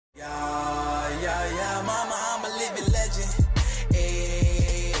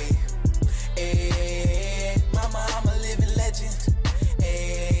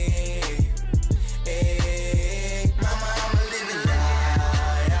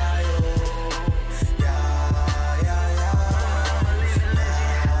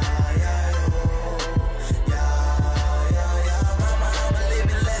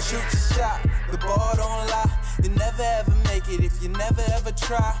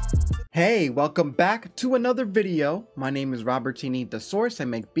Hey, welcome back to another video. My name is Robertini De'Source. I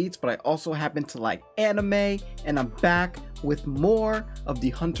make beats, but I also happen to like anime, and I'm back with more of the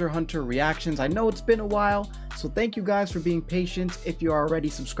Hunter x Hunter reactions. I know it's been a while, so thank you guys for being patient if you are already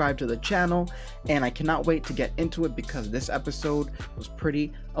subscribed to the channel, and I cannot wait to get into it because this episode was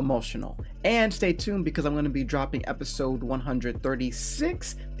pretty emotional. And stay tuned because I'm going to be dropping episode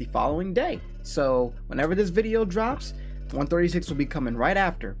 136 the following day. So whenever this video drops, 136 will be coming right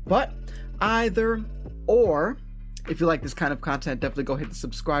after. But either or, if you like this kind of content, definitely go hit the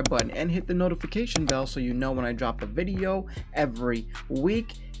subscribe button and hit the notification bell so you know when I drop a video every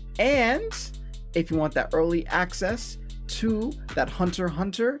week. And if you want that early access to that Hunter x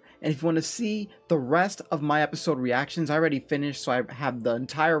Hunter, and if you want to see the rest of my episode reactions, I already finished, so I have the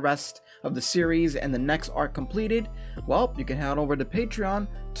entire rest of the series and the next arc completed. Well, you can head over to Patreon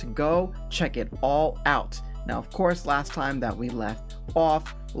to go check it all out. Now, of course, last time that we left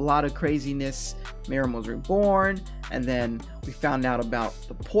off, a lot of craziness. Miriam was reborn, and then we found out about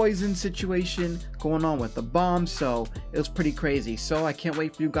the poison situation going on with the bomb, so it was pretty crazy. So I can't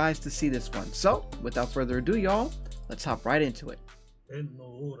wait for you guys to see this one. So, without further ado, y'all, let's hop right into it.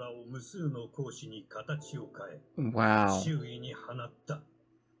 Wow.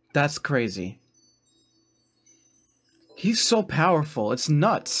 That's crazy. He's so powerful, it's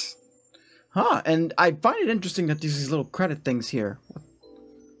nuts. Huh, and I find it interesting that there's these little credit things here.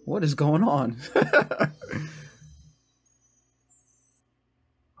 What is going on?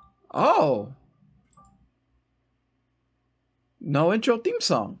 Oh. No intro theme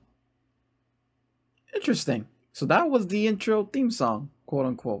song. Interesting. So that was the intro theme song, quote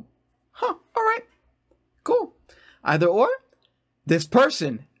unquote. Huh, alright. Cool. Either or, this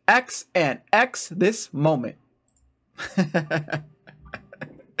person, X and X this moment.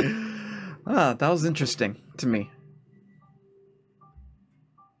 Ah, that was interesting to me.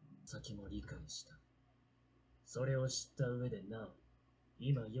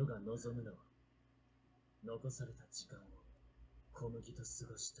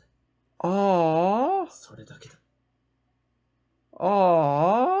 Aww.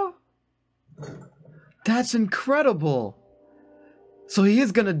 Aww. That's incredible. So he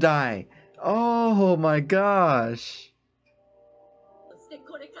is gonna die. Oh my gosh.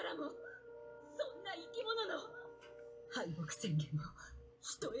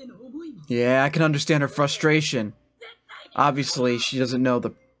 Yeah, I can understand her frustration. Obviously, she doesn't know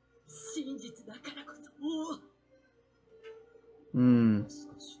the...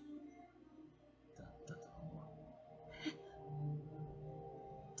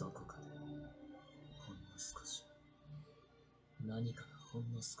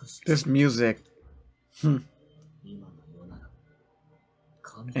 This music.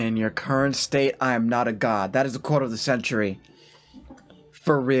 In your current state, I am not a god. That is the quote of the century.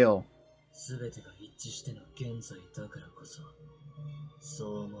 For real.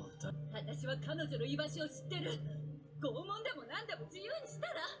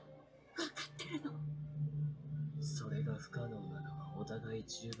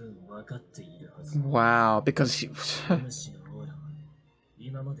 Wow, because she...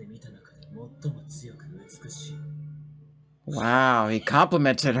 Wow, he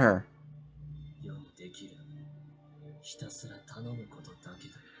complimented her.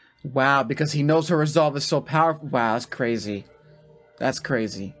 Wow, because he knows her resolve is so powerful. Wow, that's crazy. That's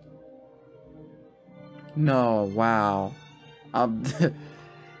crazy. No, wow.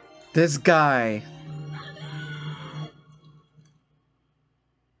 This guy.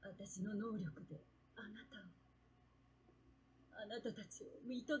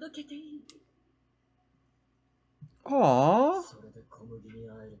 Aww.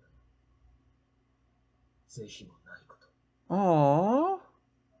 Aww.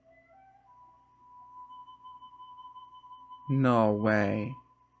 No way.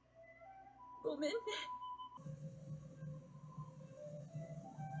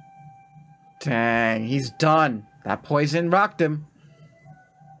 Dang, he's done. That poison rocked him.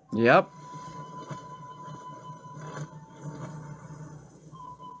 Yep.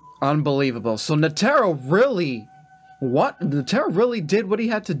 Unbelievable. So Netero really... What? Netero really did what he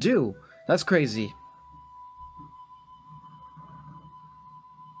had to do. That's crazy.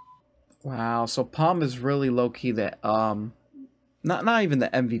 Wow, so Palm is really low-key that, not even the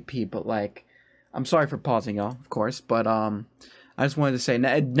MVP, but like, I'm sorry for pausing, y'all, of course, but, I just wanted to say,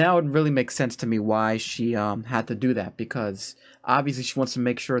 now it really makes sense to me why she, had to do that, because obviously she wants to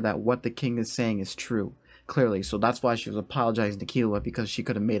make sure that what the king is saying is true, clearly, so that's why she was apologizing to Killua, because she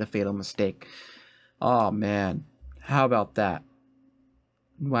could have made a fatal mistake. Oh, man, how about that?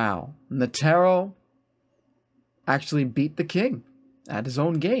 Wow, Netero actually beat the king at his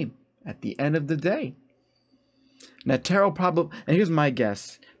own game. at the end of the day. Netero probably, and here's my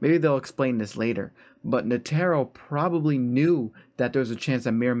guess, maybe they'll explain this later, but Netero probably knew that there was a chance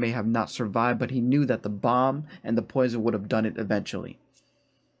that Mir may have not survived, but he knew that the bomb and the poison would have done it eventually.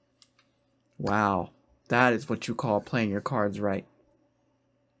 Wow, that is what you call playing your cards right.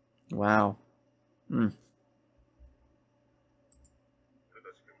 Wow. Mm.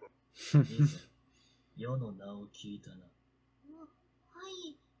 世の名を聞いたな。は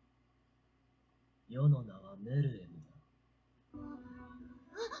い。世の名はメルエムだ。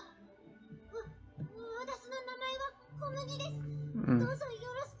私の名前は小麦です。どうぞよろし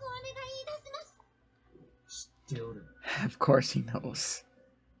くお願いいたします。知っておる。Of course he knows.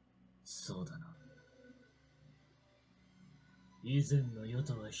 そうだな。以前の世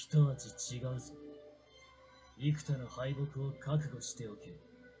とは一味違うぞ。幾多の敗北を覚悟しておけ。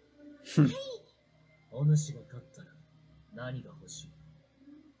はい。お主が勝ったら何が欲しい？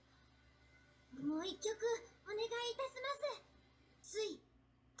もう一曲お願いいたします。つい。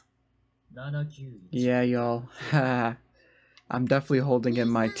791。Yeah, y'all. I'm definitely holding in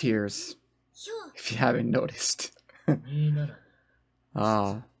my tears. If you haven't noticed. Ah.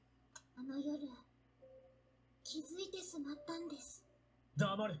 あの夜気づいてしまったんです。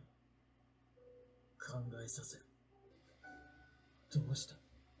黙れ。考えさせる。どうした？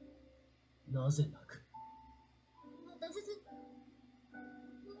なぜ泣く？私が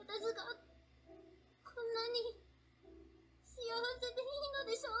こんなに幸せでいいの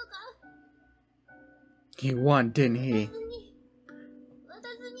でしょうか？ He won, didn't he?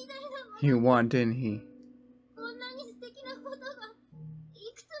 He won, didn't he? こんなに素敵なことが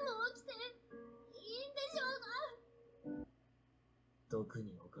いくつも起きていいんでしょうか？毒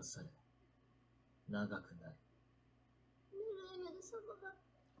に侵され長くない。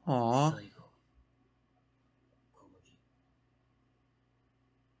Aww. 最後、小麦。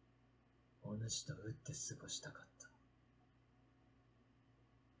お主と打って過ごしたかっ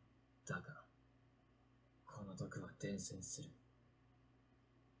た。だが、この毒は伝染する。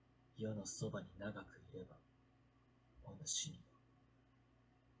世のそばに長くいれば、お主に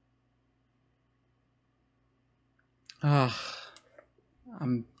Ah,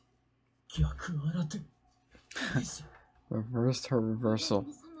 I'm reversed her reversal.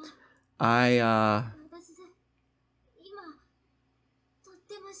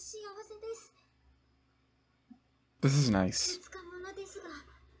 This is nice.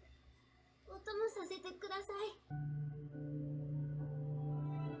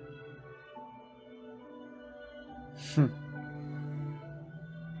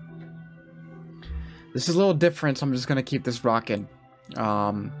 This is a little different, so I'm just gonna keep this rocking.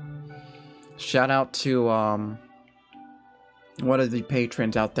 Shout out to one of the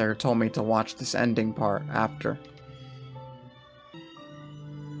patrons out there who told me to watch this ending part after.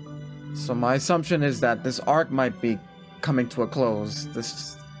 So my assumption is that this arc might be coming to a close.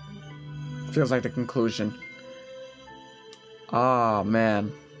 This feels like the conclusion. Ah,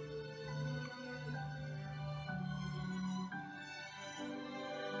 man.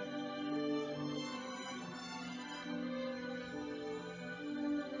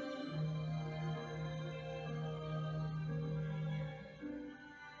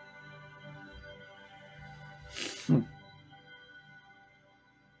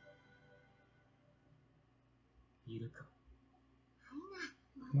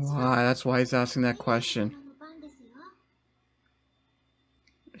 Why? That's why he's asking that question.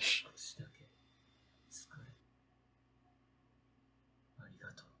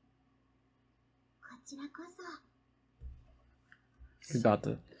 He's about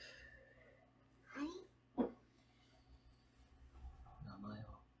to.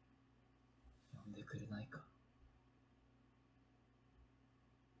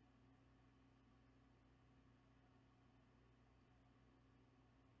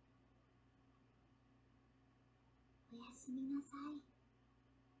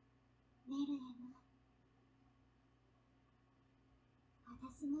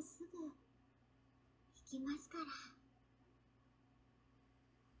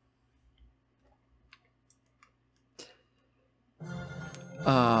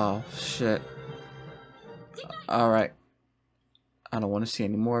 Oh, shit. Alright. I don't want to see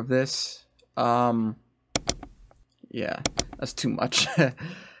any more of this. Yeah, that's too much.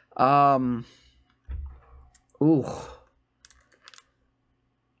 Ooh.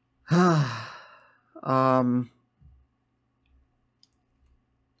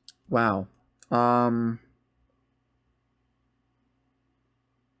 Wow.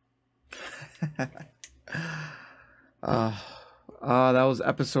 That was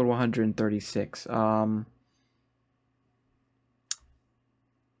episode 136.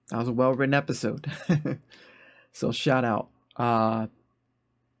 That was a well-written episode. So shout out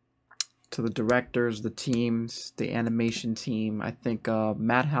to the directors, the teams, the animation team. I think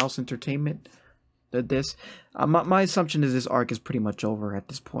Madhouse Entertainment did this. My assumption is this arc is pretty much over at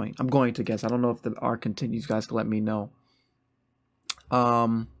this point. I'm going to guess. I don't know if the arc continues. You guys can let me know.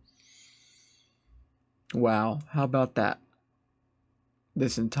 Wow, how about that?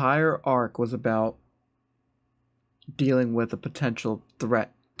 This entire arc was about dealing with a potential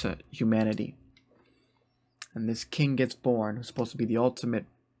threat to humanity. And this king gets born, who's supposed to be the ultimate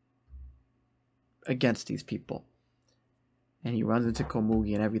against these people. And he runs into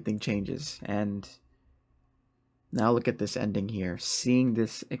Komugi and everything changes. And now look at this ending here. Seeing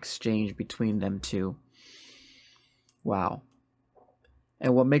this exchange between them two. Wow.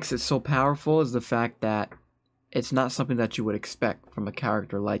 And what makes it so powerful is the fact that it's not something that you would expect from a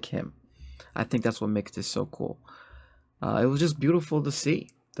character like him. I think that's what makes this so cool. It was just beautiful to see.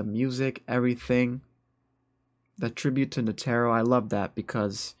 The music, everything. The tribute to Netero, I love that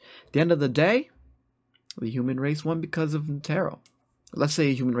because at the end of the day, the human race won because of Netero. Let's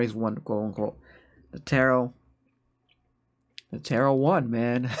say human race won, quote unquote. Netero won,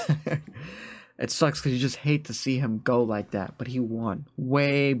 man. It sucks because you just hate to see him go like that, but he won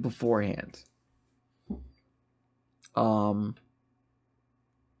way beforehand. Wow.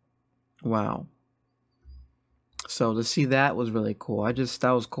 So to see that was really cool.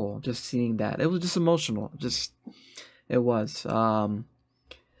 That was cool. Just seeing that. It was just emotional. It was.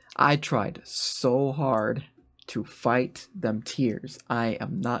 I tried so hard to fight them tears. I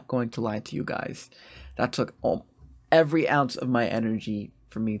am not going to lie to you guys. That took every ounce of my energy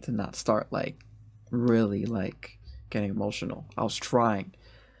for me to not start really getting emotional. I was trying.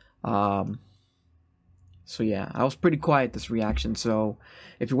 So yeah, I was pretty quiet this reaction. So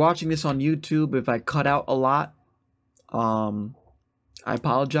if you're watching this on YouTube, if I cut out a lot, I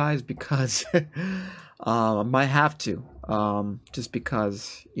apologize because I might have to, just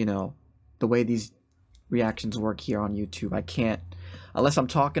because, you know, the way these reactions work here on YouTube, I can't, unless I'm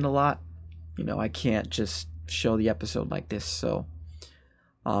talking a lot, you know, I can't just show the episode like this. So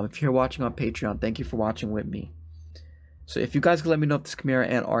if you're watching on Patreon, thank you for watching with me. So if you guys could let me know if this Chimera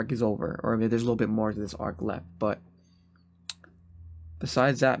Ant arc is over, or if there's a little bit more to this arc left. But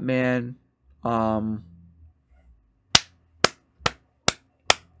besides that, man, Hunter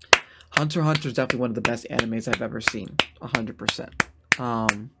x Hunter is definitely one of the best animes I've ever seen. 100%.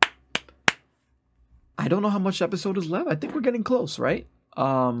 I don't know how much episode is left. I think we're getting close, right?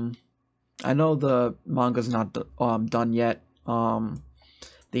 I know the manga's not done yet.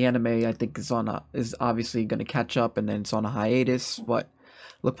 The anime, I think, is obviously going to catch up, and then it's on a hiatus. But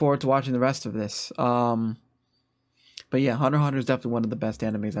look forward to watching the rest of this. But yeah, Hunter x Hunter is definitely one of the best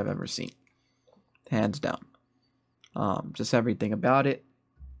animes I've ever seen, hands down. Just everything about it,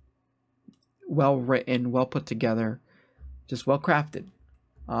 well written, well put together, just well crafted.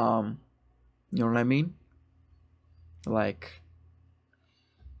 You know what I mean? Like,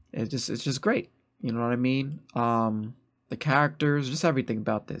 it's just great. You know what I mean? The characters, just everything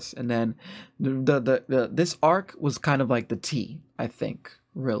about this. And then this arc was kind of like the T, I think,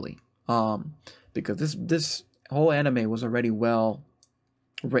 really. Because this whole anime was already well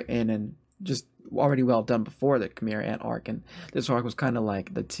written and just already well done before the Chimera Ant arc, and this arc was kind of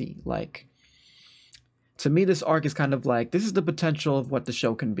like the T. Like, to me, this arc is kind of like, this is the potential of what the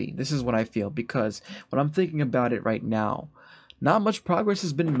show can be. This is what I feel, because when I'm thinking about it right now, not much progress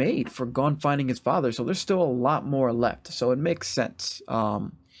has been made for Gon finding his father, so there's still a lot more left. So it makes sense.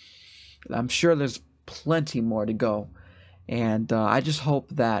 I'm sure there's plenty more to go, and I just hope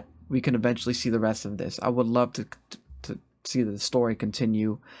that we can eventually see the rest of this. I would love to see the story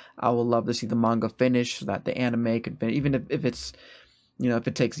continue. I would love to see the manga finish, so that the anime could finish. Even if it's, you know, if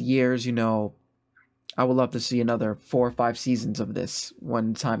it takes years, you know, I would love to see another 4 or 5 seasons of this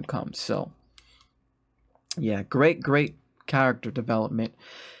when time comes. So yeah, great character development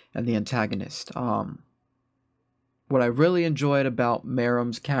and the antagonist. What I really enjoyed about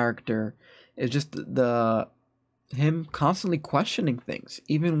Merum's character is just him constantly questioning things,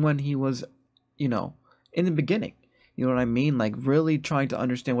 even when he was, you know, in the beginning. You know what I mean? Like, really trying to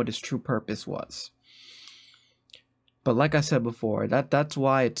understand what his true purpose was. But like I said before, that's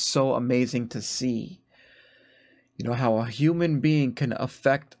why it's so amazing to see, you know, how a human being can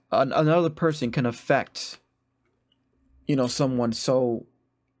affect another person, can affect, you know, someone so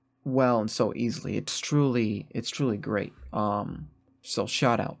well and so easily. It's truly great. So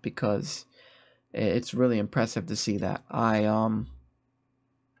shout out, because it's really impressive to see that.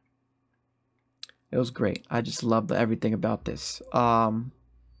 It was great. I just love everything about this. Right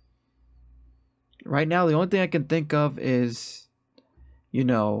now, the only thing I can think of is you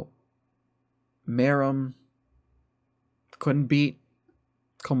know, Miram couldn't beat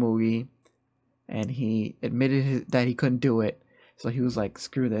Komugi, and he admitted that he couldn't do it. So he was like,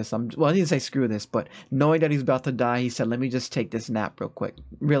 screw this. Well, he didn't say screw this, but knowing that he's about to die, he said, let me just take this nap real quick,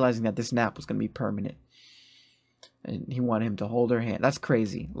 realizing that this nap was going to be permanent. And he wanted him to hold her hand. That's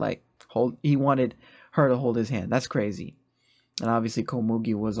crazy. Like, he wanted her to hold his hand. That's crazy. And obviously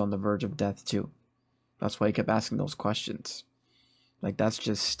Komugi was on the verge of death too. That's why he kept asking those questions. Like, that's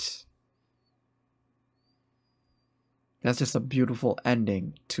just a beautiful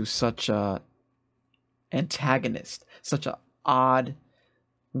ending to such a antagonist, such a odd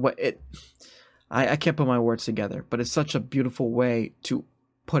I can't put my words together, but it's such a beautiful way to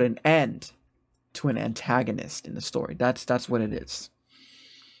put an end to an antagonist in the story. That's what it is.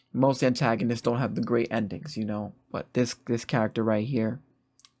 Most antagonists don't have the great endings, you know, but this character right here,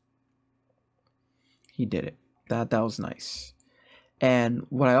 he did it. That was nice. And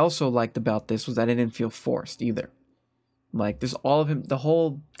what I also liked about this was that it didn't feel forced either. Like, this, all of him, the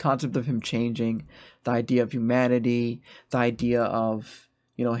whole concept of him changing, the idea of humanity, the idea of,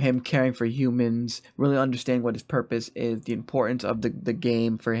 you know, him caring for humans, really understanding what his purpose is, the importance of the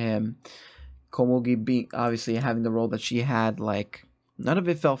game for him, Komugi being, obviously having the role that she had, like, none of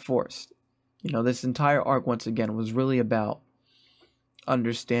it felt forced. You know, this entire arc, once again, was really about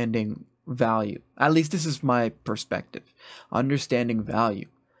understanding value. At least this is my perspective. Understanding value.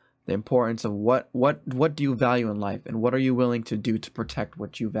 The importance of what do you value in life, and what are you willing to do to protect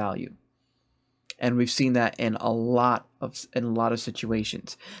what you value. And we've seen that in a lot of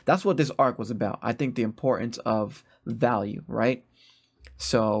situations. That's what this arc was about. I think the importance of value, right?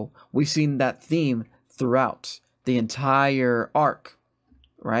 So we've seen that theme throughout the entire arc,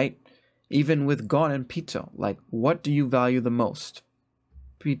 right? Even with Gon and Pito, like, what do you value the most?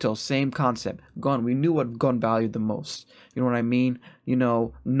 Pito, same concept. Gon, we knew what Gon valued the most. You know what I mean? You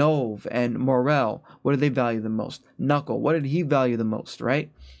know, Nove and Morel, what did they value the most? Knuckle, what did he value the most,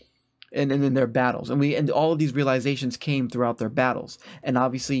 right? And in their battles. And all of these realizations came throughout their battles. And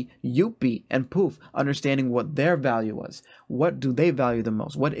obviously, Yuppie and Poof, understanding what their value was. What do they value the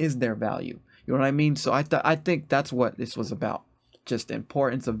most? What is their value? You know what I mean? So I think that's what this was about. Just the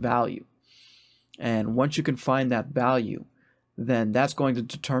importance of value. And once you can find that value, then that's going to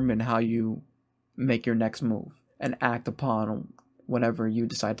determine how you make your next move and act upon whatever you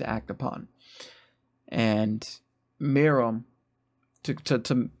decide to act upon. And Miram,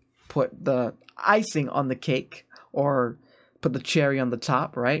 to put the icing on the cake, or put the cherry on the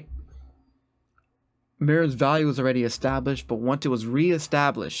top, right? Miram's value was already established, but once it was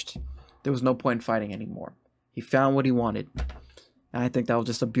re-established, there was no point in fighting anymore. He found what he wanted. And I think that was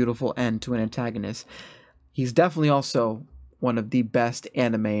just a beautiful end to an antagonist. He's definitely also one of the best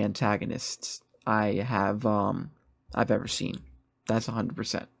anime antagonists I've ever seen. That's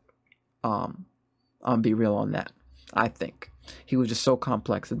 100%. I'll be real on that. I think he was just so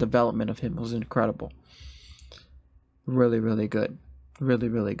complex. The development of him was incredible. Really, really good. Really,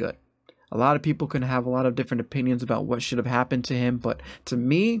 really good. A lot of people can have a lot of different opinions about what should have happened to him, but to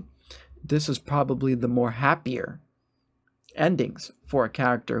me, this is probably the more happier endings for a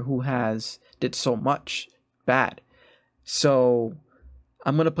character who did so much bad. So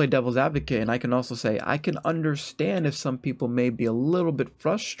I'm going to play devil's advocate, and I can also say I can understand if some people may be a little bit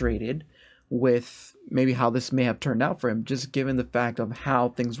frustrated with maybe how this may have turned out for him, just given the fact of how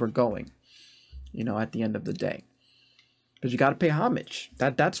things were going, you know, at the end of the day. But you got to pay homage.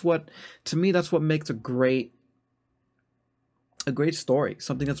 That's what, to me, that's what makes a great story,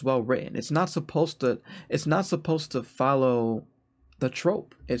 something that's well written. It's not supposed to follow the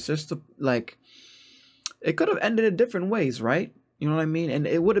trope. It's just like, it could have ended in different ways, right? You know what I mean? And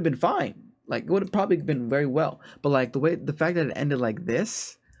it would have been fine. Like, it would have probably been very well. But like the fact that it ended like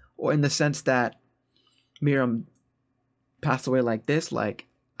this, or in the sense that Miram passed away like this, like,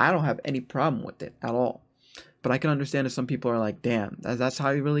 I don't have any problem with it at all. But I can understand if some people are like, damn, that's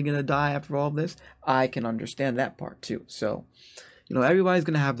how you're really gonna die after all of this. I can understand that part too. So, you know, everybody's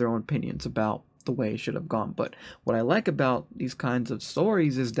gonna have their own opinions about the way it should have gone. But what I like about these kinds of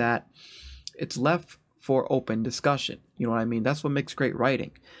stories is that it's left for open discussion. You know what I mean? That's what makes great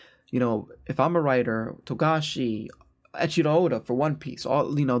writing. You know, if I'm a writer, Togashi, Eiichiro Oda for One Piece,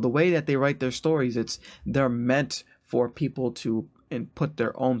 all, you know, the way that they write their stories, they're meant for people to put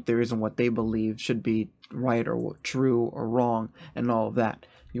their own theories on what they believe should be right or true or wrong and all of that.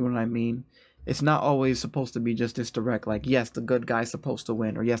 You know what I mean? It's not always supposed to be just this direct, like, yes, the good guy's supposed to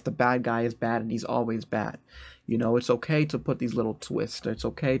win, or yes, the bad guy is bad and he's always bad. You know, it's okay to put these little twists. It's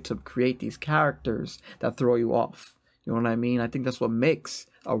okay to create these characters that throw you off. You know what I mean? I think that's what makes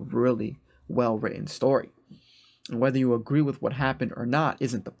a really well-written story. And whether you agree with what happened or not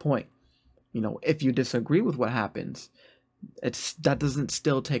isn't the point. You know, if you disagree with what happens, that doesn't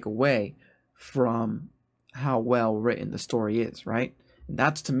still take away from how well written the story is, right? And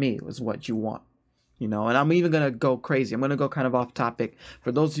that's, to me, is what you want. You know, and I'm even going to go crazy. I'm going to go kind of off topic.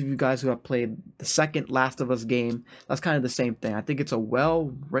 For those of you guys who have played the second Last of Us game, that's kind of the same thing. I think it's a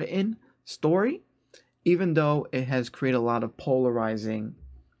well-written story, even though it has created a lot of polarizing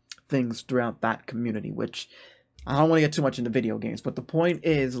things throughout that community, which I don't want to get too much into video games, but the point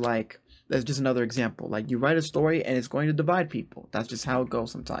is, like, that's just another example. Like, you write a story and it's going to divide people. That's just how it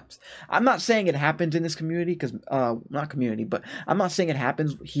goes sometimes. I'm not saying it happens in this community, because, not community, but I'm not saying it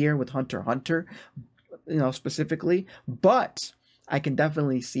happens here with Hunter x Hunter, you know, specifically, but I can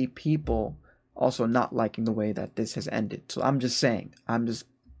definitely see people also not liking the way that this has ended. So I'm just saying, I'm just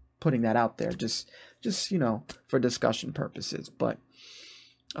putting that out there, just you know, for discussion purposes. But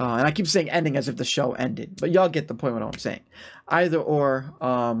and I keep saying ending as if the show ended, but y'all get the point what I'm saying. Either or,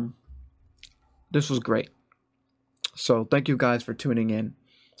 this was great. So thank you guys for tuning in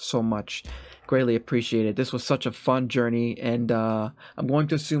so much. Greatly appreciate it. This was such a fun journey, and I'm going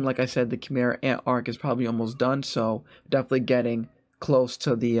to assume, like I said, the Chimera Ant arc is probably almost done, so definitely getting close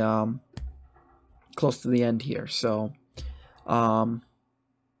to the end here. So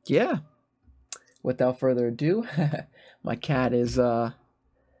yeah, without further ado, my cat is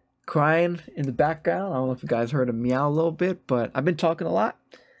crying in the background. I don't know if you guys heard him meow a little bit, but I've been talking a lot,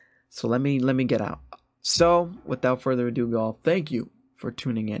 so let me get out. So without further ado, y'all, thank you for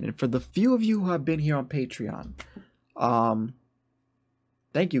tuning in. And for the few of you who have been here on Patreon,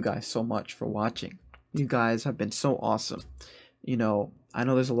 thank you guys so much for watching. You guys have been so awesome. You know, I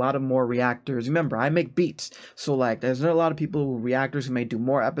know there's a lot of more reactors. Remember, I make beats, so like there's a lot of people, reactors, who may do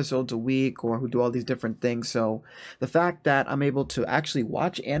more episodes a week or who do all these different things. So the fact that I'm able to actually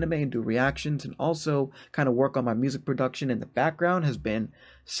watch anime and do reactions and also kind of work on my music production in the background has been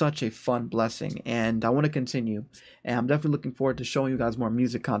such a fun blessing, and I want to continue, and I'm definitely looking forward to showing you guys more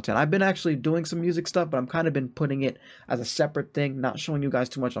music content. I've been actually doing some music stuff, but I'm kind of been putting it as a separate thing, not showing you guys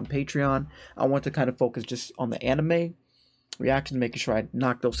too much on Patreon. I want to kind of focus just on the anime reaction, making sure I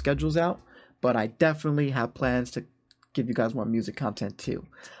knock those schedules out, but I definitely have plans to give you guys more music content too.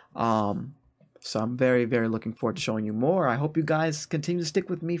 So I'm very, very looking forward to showing you more. I hope you guys continue to stick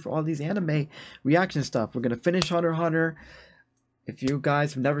with me for all these anime reaction stuff. We're gonna finish Hunter x Hunter. If you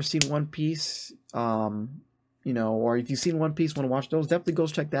guys have never seen One Piece, you know, or if you've seen One Piece, want to watch those, definitely go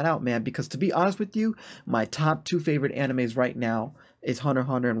check that out, man. Because to be honest with you, my top 2 favorite animes right now is Hunter x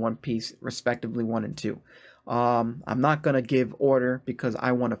Hunter and One Piece, respectively 1 and 2. I'm not gonna give order because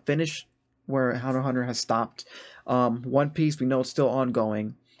I want to finish where Hunter x Hunter has stopped. One Piece, we know it's still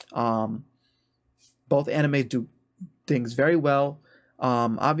ongoing. Both animes do things very well.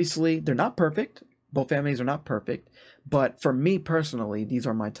 Obviously, they're not perfect. Both animes are not perfect. But for me personally, these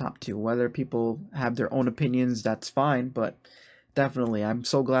are my top 2. Whether people have their own opinions, that's fine. But definitely, I'm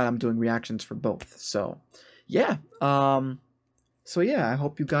so glad I'm doing reactions for both. So, yeah. I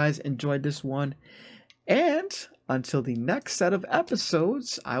hope you guys enjoyed this one. And until the next set of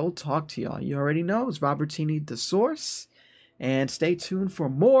episodes, I will talk to y'all. You already know, it's Robertini De'Source. And stay tuned for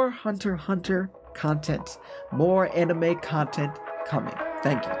more Hunter x Hunter content. More anime content coming.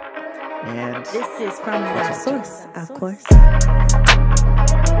 Thank you. And this is from the source, of course.